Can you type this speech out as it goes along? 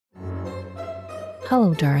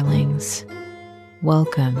Hello, darlings.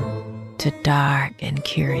 Welcome to Dark and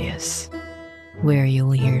Curious, where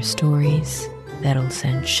you'll hear stories that'll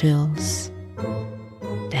send chills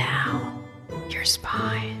down your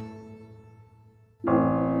spine.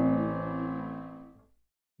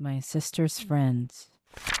 My sister's friends.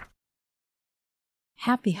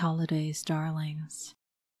 Happy holidays, darlings.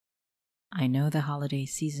 I know the holiday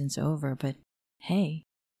season's over, but hey,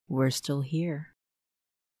 we're still here.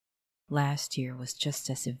 Last year was just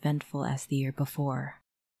as eventful as the year before,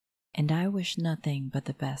 and I wish nothing but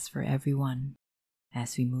the best for everyone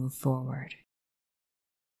as we move forward.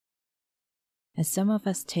 As some of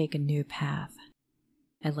us take a new path,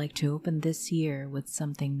 I'd like to open this year with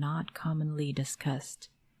something not commonly discussed,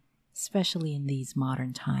 especially in these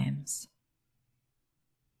modern times.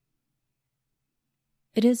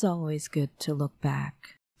 It is always good to look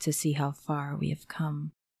back to see how far we have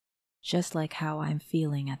come, just like how I'm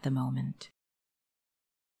feeling at the moment.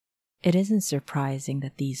 It isn't surprising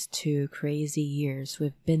that these 2 crazy years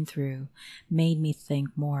we've been through made me think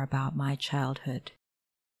more about my childhood.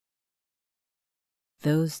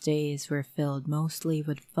 Those days were filled mostly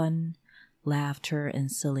with fun, laughter,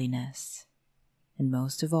 and silliness, and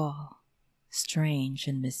most of all, strange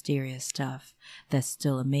and mysterious stuff that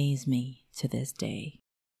still amaze me to this day.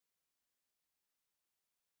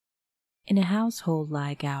 In a household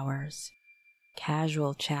like ours,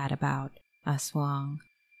 casual chat about aswang,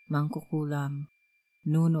 mangkukulam,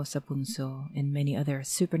 nuno sa punso, and many other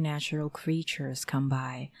supernatural creatures come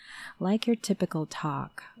by, like your typical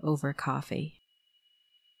talk over coffee.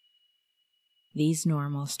 These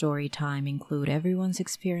normal story time include everyone's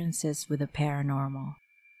experiences with the paranormal.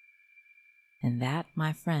 And that,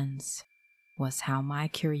 my friends, was how my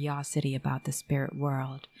curiosity about the spirit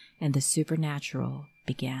world and the supernatural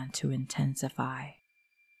began to intensify.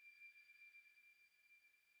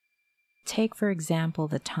 Take, for example,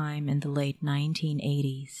 the time in the late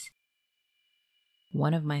 1980s.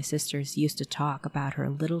 One of my sisters used to talk about her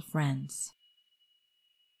little friends.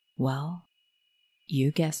 Well,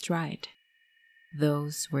 you guessed right.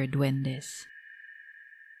 Those were duwendes.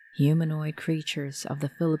 Humanoid creatures of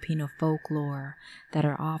the Filipino folklore that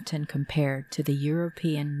are often compared to the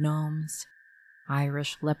European gnomes,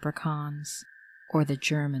 Irish leprechauns, or the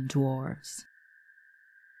German dwarves.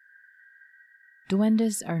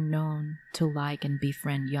 Duwendes are known to like and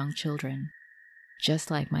befriend young children,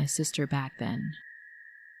 just like my sister back then.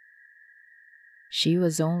 She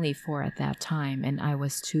was only 4 at that time, and I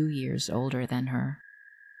was 2 years older than her.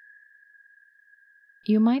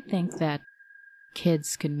 You might think that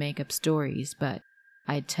kids could make up stories, but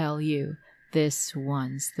I tell you, this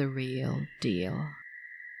one's the real deal.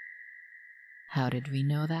 How did we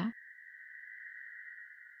know that?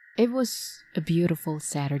 It was a beautiful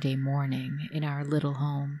Saturday morning in our little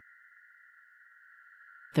home.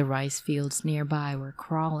 The rice fields nearby were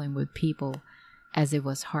crawling with people as it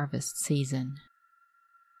was harvest season.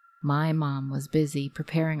 My mom was busy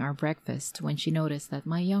preparing our breakfast when she noticed that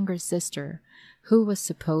my younger sister, who was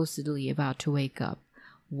supposedly about to wake up,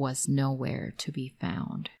 was nowhere to be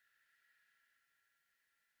found.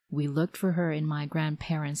 We looked for her in my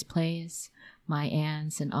grandparents' place, my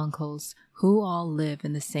aunts and uncles, who all live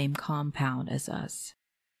in the same compound as us.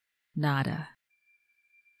 Nada.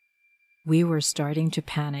 We were starting to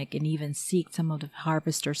panic and even seek some of the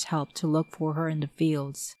harvesters' help to look for her in the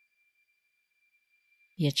fields.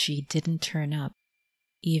 Yet she didn't turn up,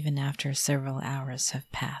 even after several hours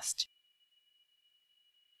have passed.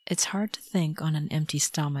 It's hard to think on an empty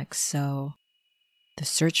stomach, so the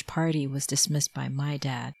search party was dismissed by my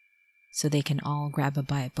dad, so they can all grab a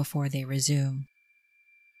bite before they resume.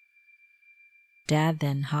 Dad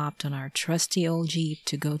then hopped on our trusty old Jeep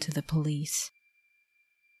to go to the police.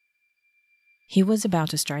 He was about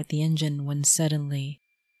to start the engine when suddenly,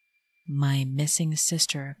 my missing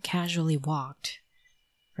sister casually walked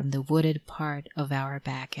from the wooded part of our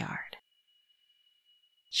backyard.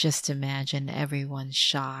 Just imagine everyone's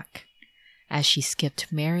shock as she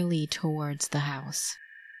skipped merrily towards the house.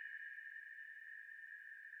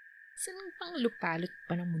 Saan pang lupalot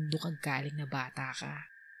pa ng mundo kang galing na bata ka?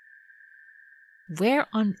 Where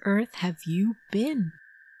on earth have you been?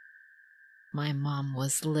 My mom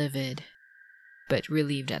was livid, but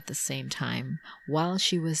relieved at the same time while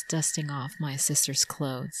she was dusting off my sister's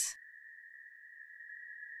clothes.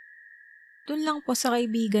 Doon lang po sa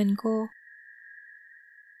kaibigan ko.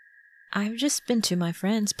 I've just been to my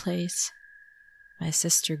friend's place, my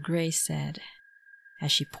sister Grace said,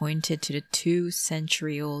 as she pointed to the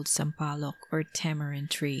 2-century-old sampalok or tamarind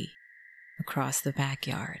tree across the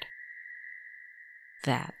backyard.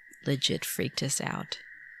 That legit freaked us out.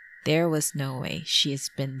 There was no way she has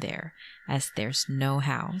been there, as there's no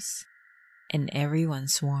house, and everyone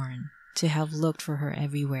sworn to have looked for her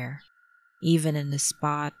everywhere, even in the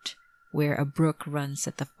spot where a brook runs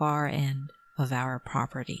at the far end of our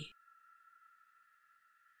property.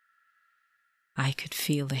 I could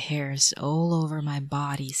feel the hairs all over my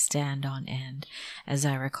body stand on end as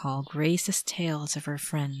I recall Grace's tales of her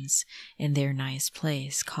friends in their nice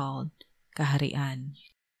place called Kaharian,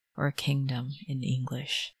 or kingdom in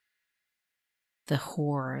English. The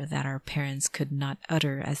horror that our parents could not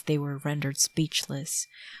utter as they were rendered speechless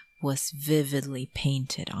was vividly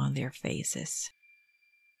painted on their faces.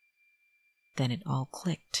 Then it all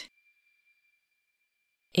clicked.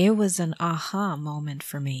 It was an aha moment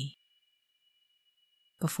for me.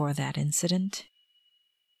 Before that incident,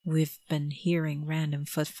 we've been hearing random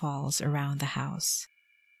footfalls around the house.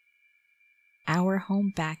 Our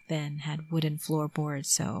home back then had wooden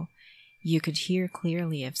floorboards, so you could hear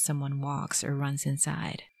clearly if someone walks or runs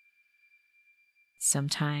inside.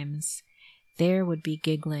 Sometimes there would be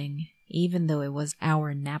giggling, even though it was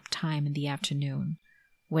our nap time in the afternoon,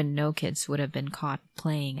 when no kids would have been caught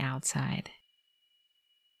playing outside.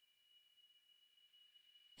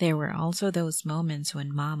 There were also those moments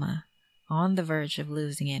when Mama, on the verge of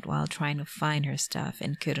losing it while trying to find her stuff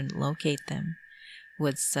and couldn't locate them,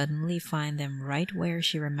 would suddenly find them right where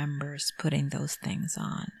she remembers putting those things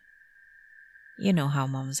on. You know how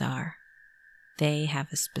moms are. They have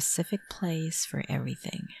a specific place for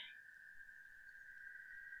everything.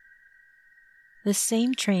 The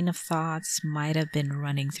same train of thoughts might have been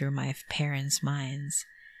running through my parents' minds,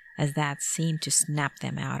 as that seemed to snap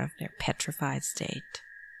them out of their petrified state.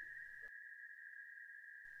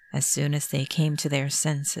 As soon as they came to their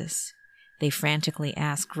senses, they frantically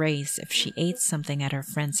asked Grace if she ate something at her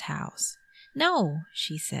friend's house. "No,"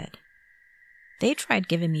 she said. "They tried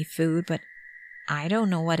giving me food, but I don't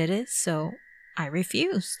know what it is, so I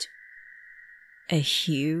refused." A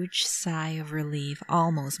huge sigh of relief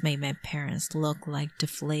almost made my parents look like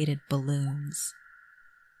deflated balloons.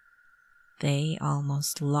 They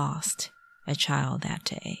almost lost a child that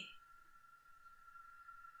day.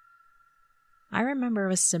 I remember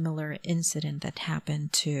a similar incident that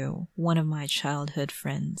happened to one of my childhood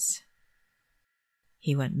friends.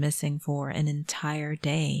 He went missing for an entire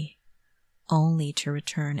day, only to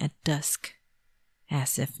return at dusk,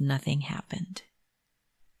 as if nothing happened.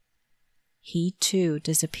 He too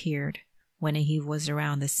disappeared when he was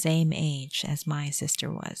around the same age as my sister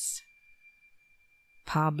was.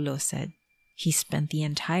 Pablo said he spent the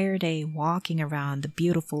entire day walking around the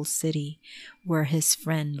beautiful city where his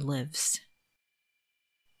friend lives.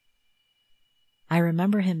 I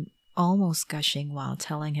remember him almost gushing while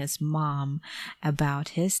telling his mom about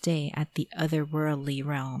his day at the otherworldly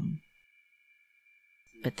realm.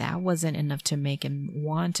 But that wasn't enough to make him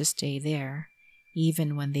want to stay there,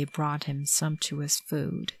 even when they brought him sumptuous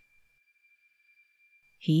food.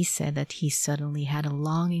 He said that he suddenly had a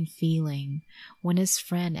longing feeling when his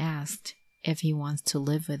friend asked if he wants to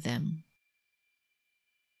live with them.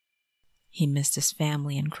 He missed his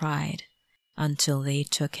family and cried until they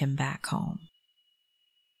took him back home.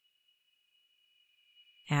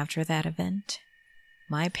 After that event,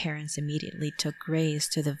 my parents immediately took Grace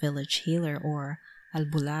to the village healer or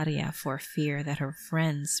albularia for fear that her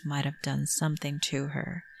friends might have done something to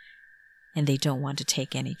her, and they don't want to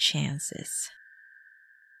take any chances.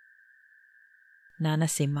 Nana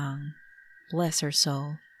Simang, bless her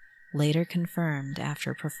soul, later confirmed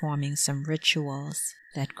after performing some rituals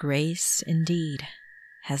that Grace indeed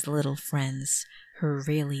has little friends who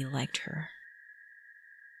really liked her.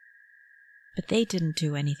 But they didn't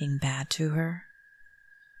do anything bad to her.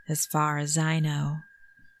 As far as I know,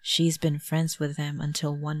 she's been friends with them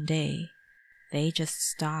until one day they just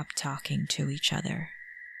stopped talking to each other.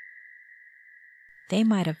 They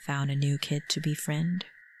might have found a new kid to befriend,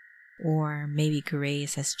 or maybe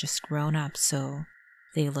Grace has just grown up so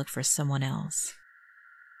they look for someone else.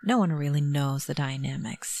 No one really knows the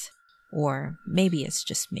dynamics, or maybe it's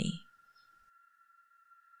just me.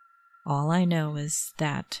 All I know is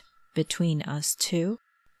that between us two,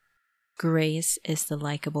 Grace is the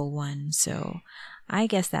likable one, so I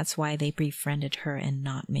guess that's why they befriended her and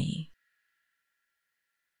not me.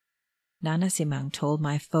 Nana Simang told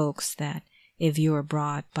my folks that if you are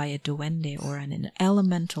brought by a duwende or an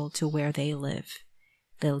elemental to where they live,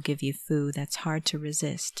 they'll give you food that's hard to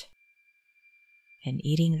resist, and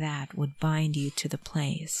eating that would bind you to the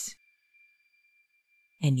place,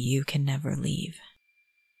 and you can never leave.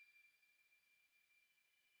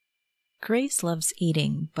 Grace loves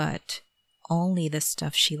eating, but only the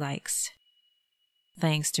stuff she likes.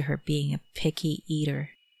 Thanks to her being a picky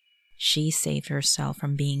eater, she saved herself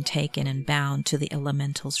from being taken and bound to the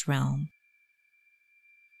elemental's realm.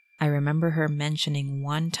 I remember her mentioning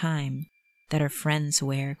one time that her friends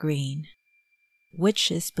wear green, which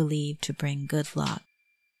is believed to bring good luck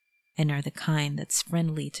and are the kind that's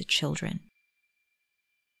friendly to children.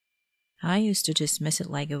 I used to dismiss it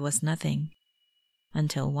like it was nothing,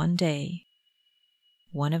 until one day,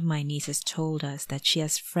 one of my nieces told us that she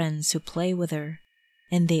has friends who play with her,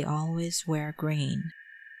 and they always wear green,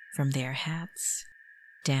 from their hats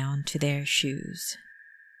down to their shoes.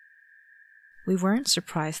 We weren't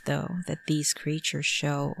surprised, though, that these creatures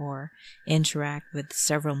show or interact with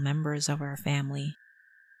several members of our family.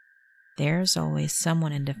 There's always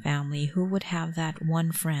someone in the family who would have that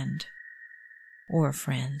one friend, or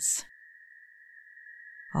friends.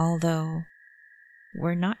 Although,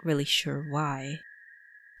 we're not really sure why,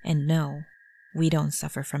 and no, we don't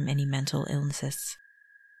suffer from any mental illnesses.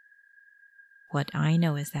 What I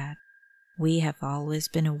know is that we have always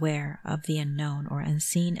been aware of the unknown or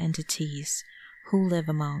unseen entities who live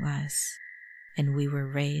among us, and we were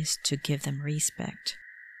raised to give them respect,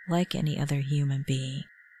 like any other human being.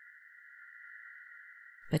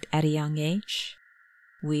 But at a young age,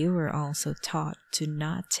 we were also taught to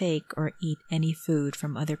not take or eat any food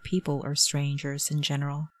from other people or strangers in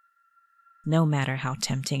general, no matter how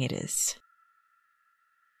tempting it is.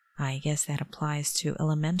 I guess that applies to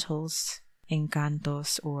elementals,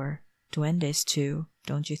 encantos, or duendes too,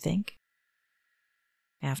 don't you think?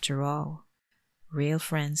 After all, real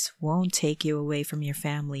friends won't take you away from your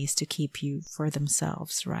families to keep you for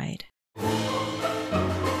themselves, right?